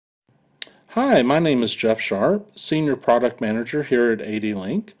Hi, my name is Jeff Sharp, Senior Product Manager here at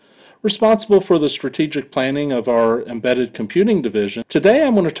ADLINK, responsible for the strategic planning of our embedded computing division. Today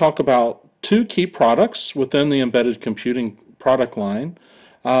I'm going to talk about two key products within the embedded computing product line.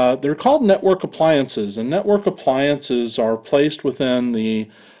 They're called network appliances, and network appliances are placed within the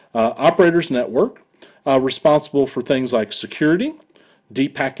operator's network, responsible for things like security,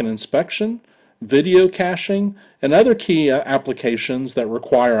 deep packet inspection, video caching, and other key applications that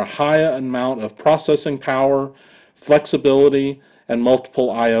require a high amount of processing power, flexibility, and multiple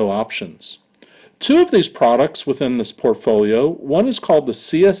I/O options. Two of these products within this portfolio, one is called the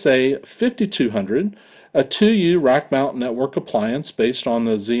CSA-5200, a 2U rack mount network appliance based on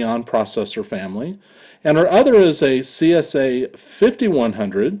the Xeon processor family, and our other is a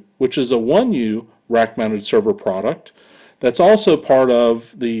CSA-5100, which is a 1U rack mounted server product that's also part of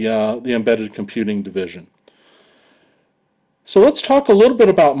the embedded computing division. So let's talk a little bit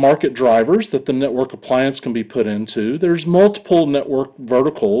about market drivers that the network appliance can be put into. There's multiple network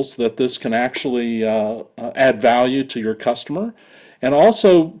verticals that this can actually add value to your customer and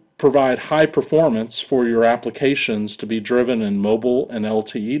also provide high performance for your applications to be driven in mobile and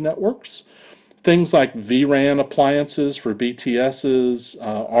LTE networks. Things like vRAN appliances for BTSs,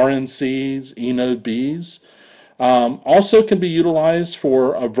 RNCs, eNode Bs. Also can be utilized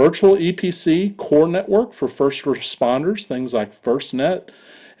for a virtual EPC core network for first responders, things like FirstNet,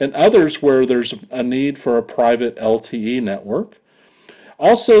 and others where there's a need for a private LTE network.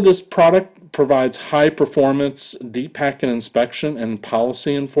 Also, this product provides high performance deep packet inspection and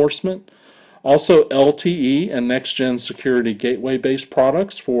policy enforcement. Also, LTE and next-gen security gateway-based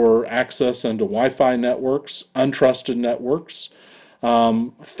products for access into Wi-Fi networks, untrusted networks,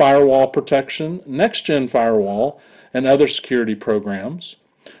 firewall protection, next-gen firewall, and other security programs.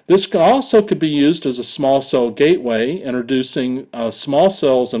 This also could be used as a small cell gateway. Introducing small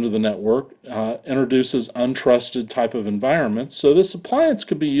cells into the network introduces untrusted type of environments. So this appliance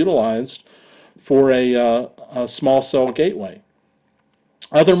could be utilized for a small cell gateway.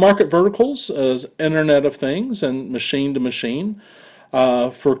 Other market verticals is Internet of Things and machine to machine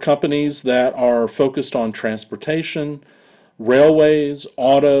for companies that are focused on transportation, railways,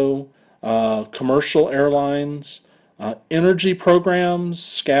 auto, commercial airlines, energy programs,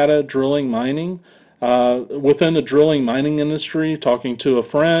 SCADA, drilling, mining. Within the drilling mining industry, talking to a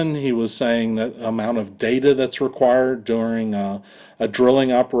friend, he was saying that the amount of data that's required during a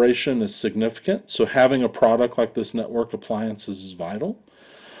drilling operation is significant. So having a product like this network appliance is vital.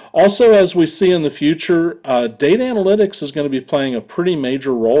 Also, as we see in the future, data analytics is going to be playing a pretty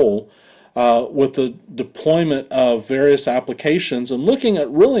major role with the deployment of various applications and looking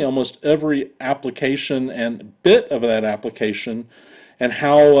at really almost every application and bit of that application and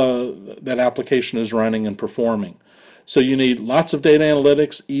how that application is running and performing. So you need lots of data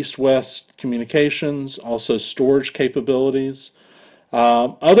analytics, east-west communications, also storage capabilities.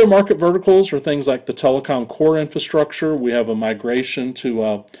 Other market verticals are things like the telecom core infrastructure. We have a migration to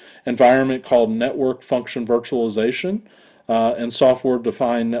an environment called network function virtualization and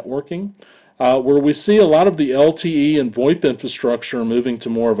software-defined networking, where we see a lot of the LTE and VoIP infrastructure moving to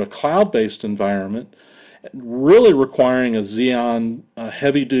more of a cloud-based environment, really requiring a Xeon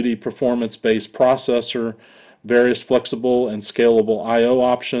heavy-duty performance-based processor, various flexible and scalable I/O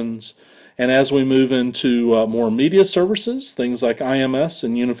options. And as we move into more media services, things like IMS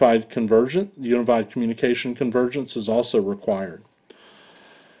and unified communication convergence is also required.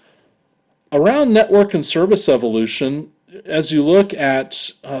 Around network and service evolution, as you look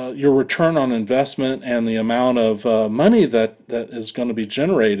at your return on investment and the amount of money that is going to be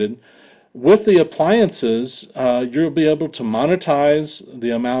generated, with the appliances, you'll be able to monetize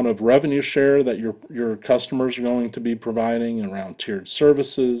the amount of revenue share that your customers are going to be providing around tiered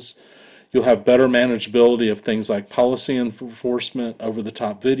services. You'll have better manageability of things like policy enforcement,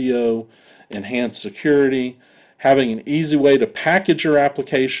 over-the-top video, enhanced security, having an easy way to package your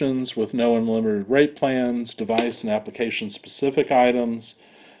applications with no unlimited rate plans, device and application-specific items,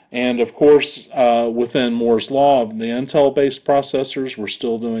 and of course, within Moore's Law, the Intel-based processors, we're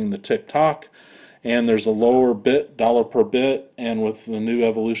still doing the tick-tock, and there's a lower dollar per bit, and with the new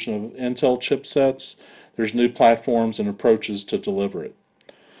evolution of Intel chipsets, there's new platforms and approaches to deliver it.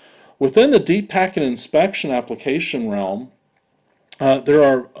 Within the deep packet inspection application realm, there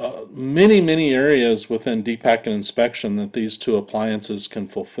are many areas within deep packet inspection that these two appliances can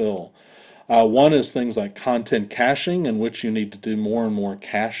fulfill. One is things like content caching, in which you need to do more and more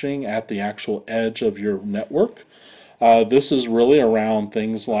caching at the actual edge of your network. This is really around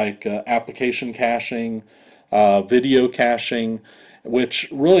things like application caching, video caching, which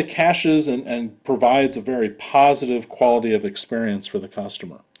really caches and provides a very positive quality of experience for the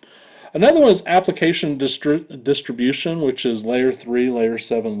customer. Another one is application distribution, which is layer 3, layer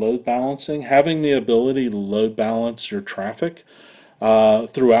 7 load balancing, having the ability to load balance your traffic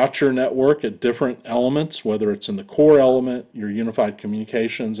throughout your network at different elements, whether it's in the core element, your unified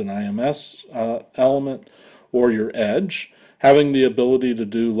communications and IMS element, or your edge. Having the ability to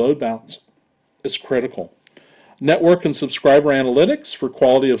do load balance is critical. Network and subscriber analytics for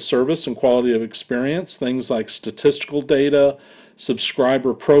quality of service and quality of experience, things like statistical data,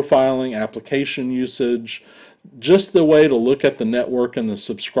 subscriber profiling, application usage. Just the way to look at the network and the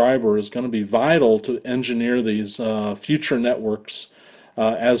subscriber is going to be vital to engineer these future networks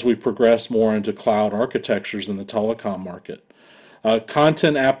as we progress more into cloud architectures in the telecom market.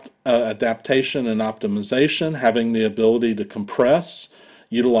 Content adaptation and optimization, having the ability to compress,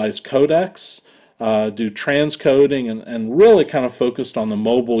 utilize codecs, do transcoding, and really kind of focused on the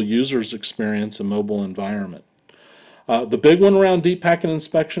mobile user's experience and mobile environment. The big one around deep packet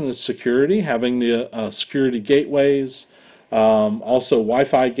inspection is security, having the security gateways, also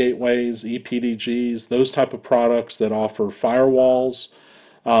Wi-Fi gateways, ePDGs, those type of products that offer firewalls,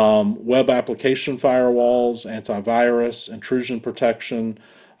 web application firewalls, antivirus, intrusion protection,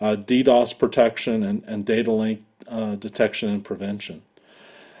 DDoS protection, and data link detection and prevention.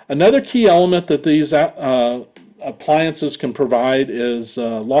 Another key element that these appliances can provide is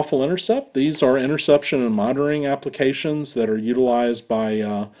lawful intercept. These are interception and monitoring applications that are utilized by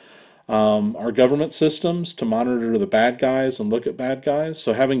our government systems to monitor the bad guys and look at bad guys.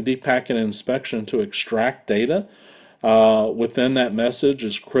 So having deep packet inspection to extract data within that message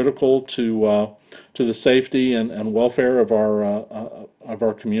is critical to the safety and welfare of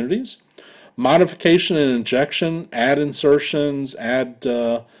our communities. Modification and injection, ad insertions, ad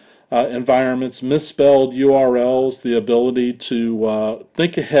environments, misspelled URLs, the ability to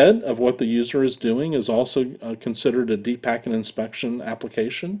think ahead of what the user is doing is also considered a deep packet inspection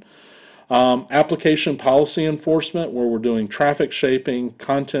application. Application policy enforcement, where we're doing traffic shaping,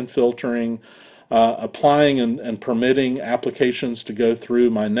 content filtering, applying and permitting applications to go through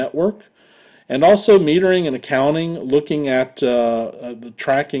my network. And also metering and accounting, looking at the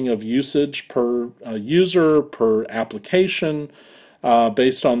tracking of usage per user, per application,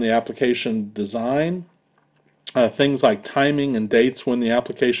 based on the application design. Things like timing and dates when the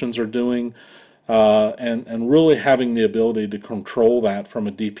applications are doing, and really having the ability to control that from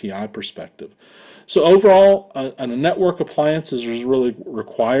a DPI perspective. So overall, a network appliance is really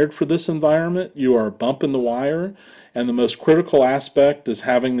required for this environment. You are bumping the wire, and the most critical aspect is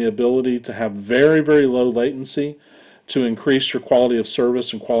having the ability to have very, very low latency to increase your quality of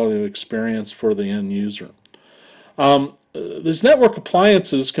service and quality of experience for the end user. These network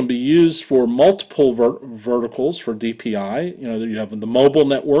appliances can be used for multiple verticals for DPI. You know, you have the mobile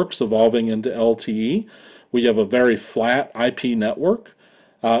networks evolving into LTE. We have a very flat IP network.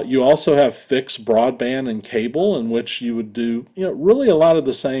 You also have fixed broadband and cable, in which you would do, you know, really a lot of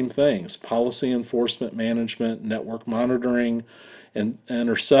the same things: policy enforcement management, network monitoring, and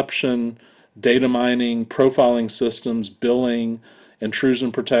interception, data mining, profiling systems, billing,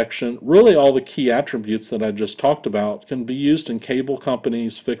 intrusion protection. Really all the key attributes that I just talked about can be used in cable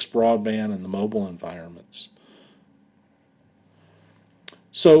companies, fixed broadband, and the mobile environments.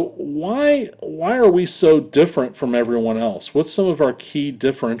 So why are we so different from everyone else? What's some of our key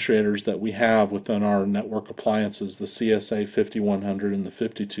differentiators that we have within our network appliances, the CSA-5100 and the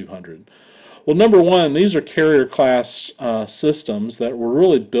 5200? Well, number one, these are carrier class systems that were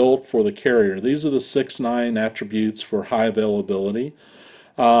really built for the carrier. These are the 6-9 attributes for high availability.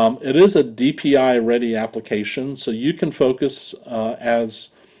 It is a DPI ready application, so you can focus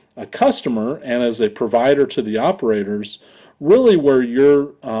as a customer and as a provider to the operators really where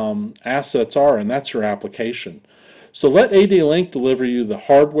your assets are, and that's your application. So let ADLINK deliver you the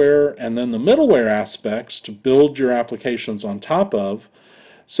hardware and then the middleware aspects to build your applications on top of,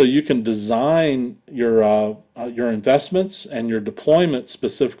 so you can design your investments and your deployment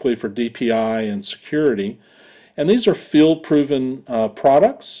specifically for DPI and security. And these are field-proven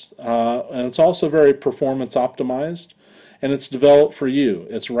products, and it's also very performance optimized, and it's developed for you.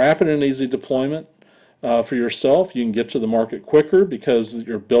 It's rapid and easy deployment. For yourself, you can get to the market quicker because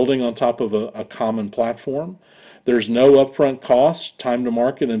you're building on top of a common platform. There's no upfront cost, time to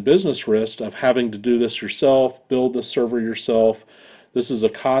market, and business risk of having to do this yourself, build the server yourself. This is a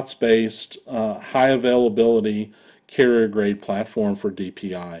COTS-based, high availability, carrier-grade platform for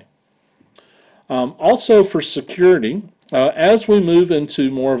DPI. Also for security, as we move into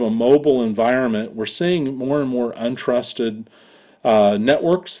more of a mobile environment, we're seeing more and more untrusted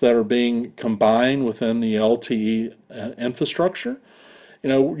networks that are being combined within the LTE infrastructure.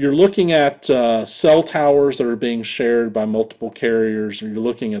 You're looking at cell towers that are being shared by multiple carriers, or you're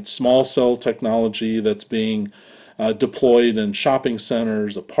looking at small cell technology that's being deployed in shopping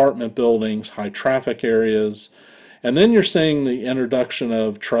centers, apartment buildings, high traffic areas. And then you're seeing the introduction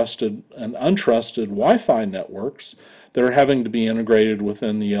of trusted and untrusted Wi-Fi networks that are having to be integrated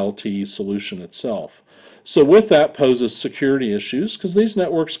within the LTE solution itself. So with that poses security issues because these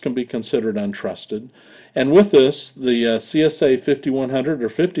networks can be considered untrusted. And with this, the CSA-5100 or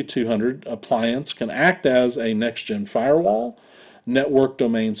 5200 appliance can act as a next-gen firewall, network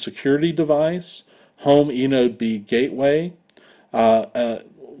domain security device, home eNode B gateway,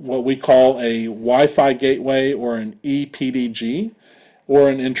 what we call a Wi-Fi gateway or an EPDG, or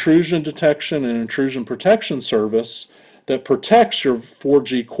an intrusion detection and intrusion protection service that protects your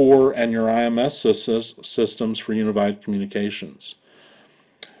 4G core and your IMS systems for unified communications.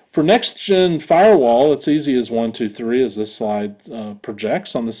 For next-gen firewall, it's easy as 1, 2, 3, as this slide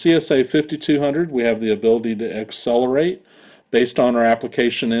projects. On the CSA-5200, we have the ability to accelerate based on our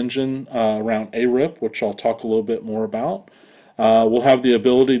application engine around ARIP, which I'll talk a little bit more about. We'll have the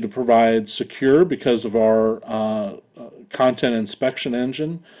ability to provide secure because of our content inspection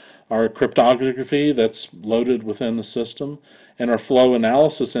engine, our cryptography that's loaded within the system, and our flow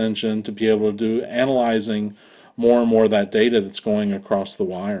analysis engine to be able to do analyzing more and more of that data that's going across the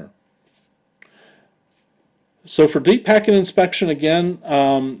wire. So for deep packet inspection, again,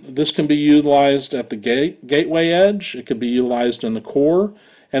 this can be utilized at the gateway edge. It could be utilized in the core.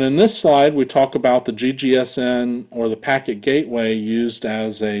 And in this slide, we talk about the GGSN or the packet gateway used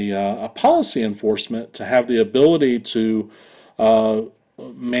as a policy enforcement to have the ability to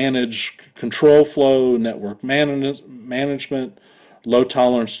manage control flow, network management, low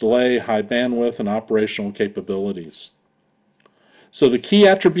tolerance delay, high bandwidth, and operational capabilities. So the key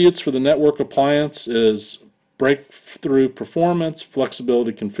attributes for the network appliance is breakthrough performance,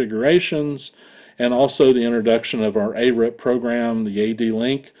 flexibility configurations, and also the introduction of our ARIP program, the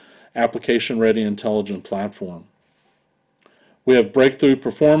ADLINK Application Ready Intelligent Platform. We have breakthrough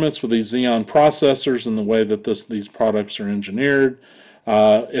performance with these Xeon processors and the way that these products are engineered.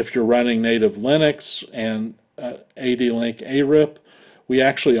 If you're running native Linux and ADLINK ARIP, we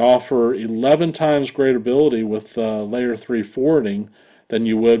actually offer 11 times greater ability with layer 3 forwarding than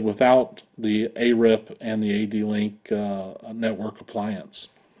you would without the ARIP and the ADLINK network appliance.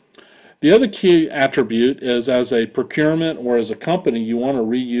 The other key attribute is, as a procurement or as a company, you want to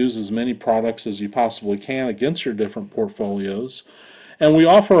reuse as many products as you possibly can against your different portfolios. And we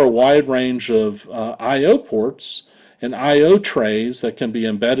offer a wide range of I/O ports and I/O trays that can be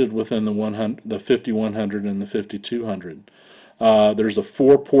embedded within the 5100 and the 5200. There's a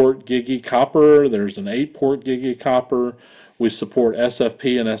 4-port GigE copper, there's an 8-port GigE copper. We support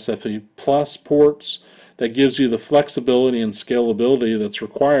SFP and SFP Plus ports. That gives you the flexibility and scalability that's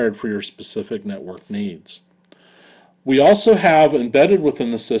required for your specific network needs. We also have embedded within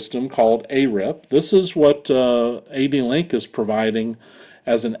the system called ARIP. This is what ADLINK is providing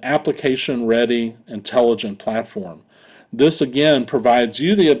as an application-ready intelligent platform. This again provides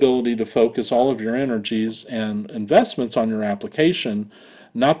you the ability to focus all of your energies and investments on your application,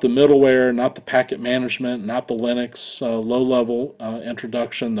 not the middleware, not the packet management, not the Linux low-level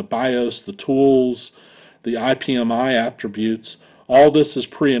introduction, the BIOS, the tools, the IPMI attributes. All this is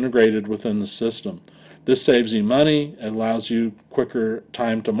pre-integrated within the system. This saves you money, it allows you quicker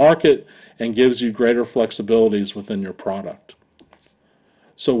time to market, and gives you greater flexibilities within your product.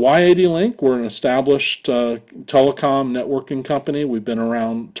 So why ADLINK? We're an established telecom networking company. We've been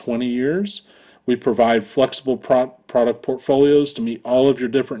around 20 years. We provide flexible product portfolios to meet all of your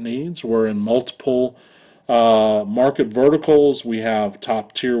different needs. We're in multiple market verticals. We have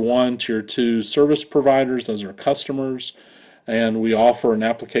top tier 1, tier 2 service providers as our customers, and we offer an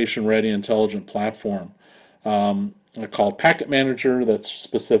application-ready intelligent platform called PacketManager that's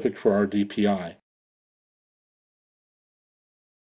specific for our DPI.